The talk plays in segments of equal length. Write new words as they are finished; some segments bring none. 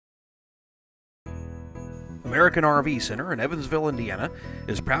American RV Center in Evansville, Indiana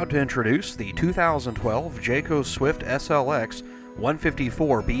is proud to introduce the 2012 Jayco Swift SLX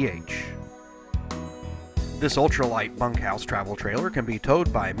 154BH. This ultralight bunkhouse travel trailer can be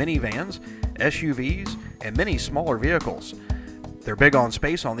towed by minivans, SUVs, and many smaller vehicles. They're big on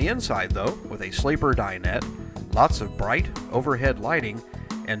space on the inside though, with a sleeper dinette, lots of bright overhead lighting,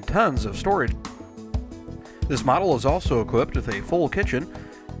 and tons of storage. This model is also equipped with a full kitchen,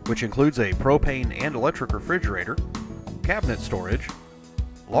 which includes a propane and electric refrigerator, cabinet storage,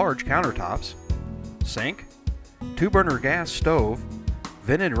 large countertops, sink, 2-burner gas stove,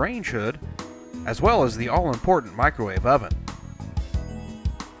 vented range hood, as well as the all-important microwave oven.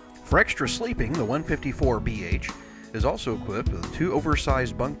 For extra sleeping, the 154BH is also equipped with 2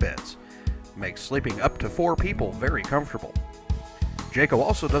 oversized bunk beds. It makes sleeping up to 4 people very comfortable. Jayco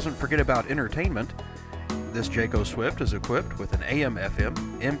also doesn't forget about entertainment. This Jayco Swift is equipped with an AM/FM,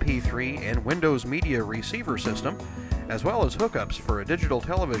 MP3, and Windows Media receiver system, as well as hookups for a digital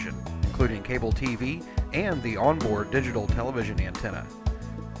television, including cable TV and the onboard digital television antenna.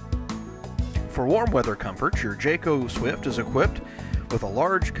 For warm weather comfort, your Jayco Swift is equipped with a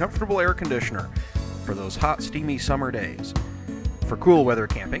large, comfortable air conditioner for those hot, steamy summer days. For cool weather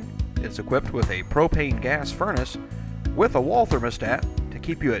camping, it's equipped with a propane gas furnace with a wall thermostat to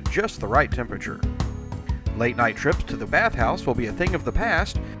keep you at just the right temperature. Late night trips to the bathhouse will be a thing of the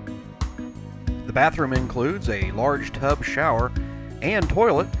past. The bathroom includes a large tub shower and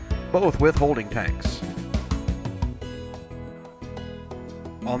toilet, both with holding tanks.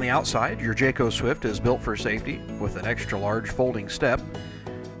 On the outside, your Jayco Swift is built for safety with an extra large folding step,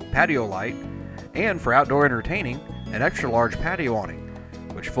 patio light, and for outdoor entertaining, an extra large patio awning,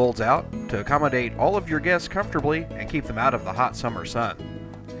 which folds out to accommodate all of your guests comfortably and keep them out of the hot summer sun.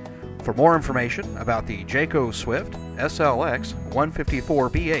 For more information about the Jayco Swift SLX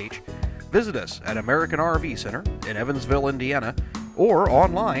 154BH, visit us at American RV Center in Evansville, Indiana, or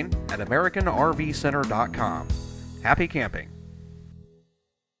online at AmericanRVCenter.com. Happy camping!